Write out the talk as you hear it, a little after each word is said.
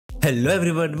Hello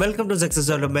everyone, welcome to Zexus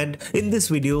development. In this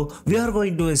video, we are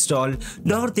going to install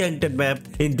North Yankton map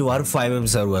into our FiveM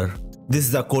server. This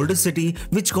is the coldest city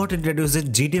which got introduced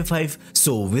in GTA 5.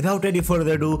 So without any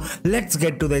further ado, let's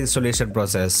get to the installation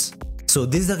process. So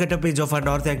this is the getup page of our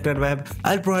North Yankton map.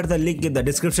 I'll provide the link in the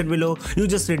description below. You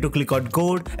just need to click on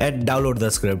code and download the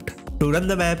script. To run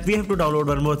the map, we have to download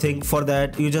one more thing. For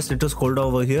that, you just need to scroll down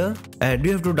over here and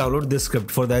you have to download this script.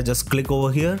 For that, just click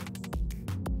over here.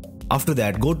 After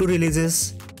that, go to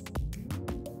releases,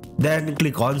 then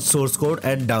click on source code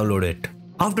and download it.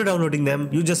 After downloading them,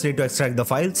 you just need to extract the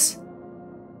files.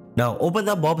 Now open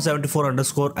the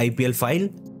bob74_ipl file,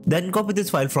 then copy this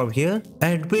file from here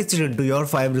and paste it into your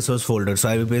FiveM resource folder. So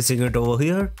I will be pasting it over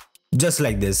here, just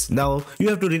like this. Now you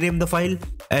have to rename the file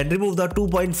and remove the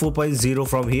 2.4.0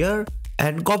 from here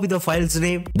and copy the file's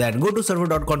name, then go to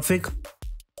server.config.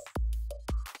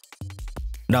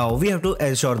 Now we have to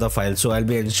ensure the file, so I'll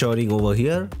be ensuring over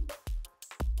here,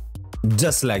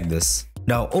 just like this.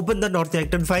 Now open the North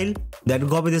Yankton file, then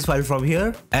copy this file from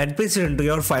here and paste it into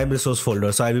your FiveM resource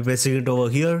folder. So I'll be pasting it over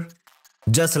here,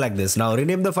 just like this. Now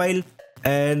rename the file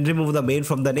and remove the main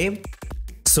from the name.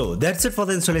 So that's it for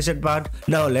the installation part.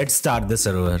 Now let's start the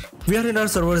server. We are in our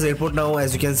server's airport now.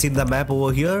 As you can see in the map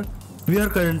over here, we are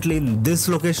currently in this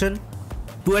location.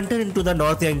 To enter into the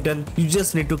North Yankton, you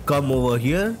just need to come over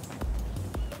here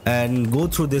and go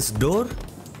through this door.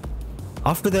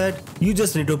 After that, you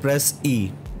just need to press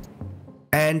E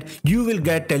and you will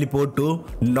get teleport to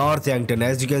North Yankton.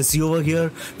 As you can see over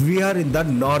here, we are in the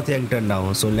North Yankton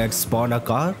now. So let's spawn a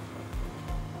car.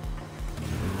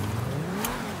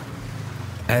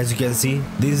 As you can see,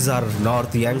 this is our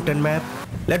North Yankton map.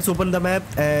 Let's open the map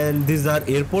and this is our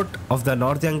airport of the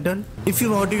North Yankton. If you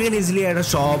want, you can easily add a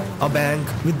shop, a bank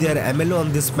with their MLO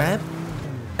on this map.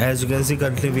 As you can see,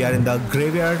 currently we are in the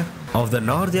graveyard of the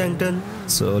North Yankton.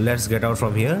 So let's get out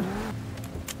from here.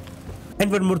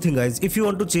 And one more thing guys, if you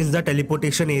want to change the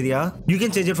teleportation area, you can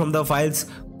change it from the files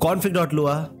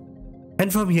config.lua,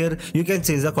 and from here you can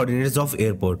change the coordinates of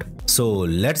airport. So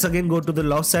let's again go to the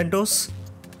Los Santos.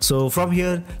 So from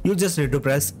here you just need to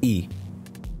press E.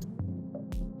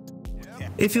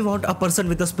 If you want a person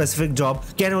with a specific job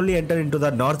can only enter into the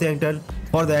North Yankton,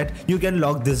 for that you can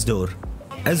lock this door.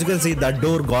 As you can see, the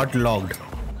door got locked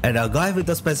and a guy with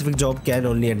a specific job can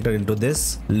only enter into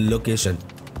this location.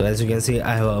 So as you can see,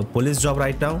 I have a police job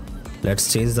right now.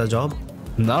 Let's change the job.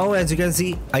 Now as you can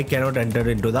see, I cannot enter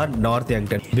into the North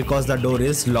Yankton because the door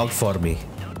is locked for me.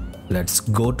 Let's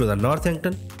go to the North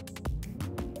Yankton.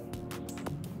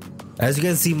 As you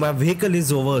can see, my vehicle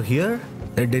is over here.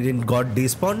 It didn't got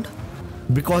despawned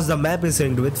because the map is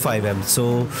synced with FiveM.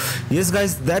 So yes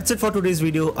guys, that's it for today's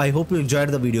video. I hope you enjoyed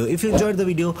the video. If you enjoyed the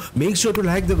video, make sure to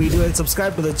like the video and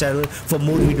subscribe to the channel for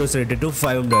more videos related to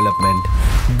FiveM development.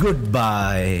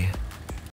 Goodbye.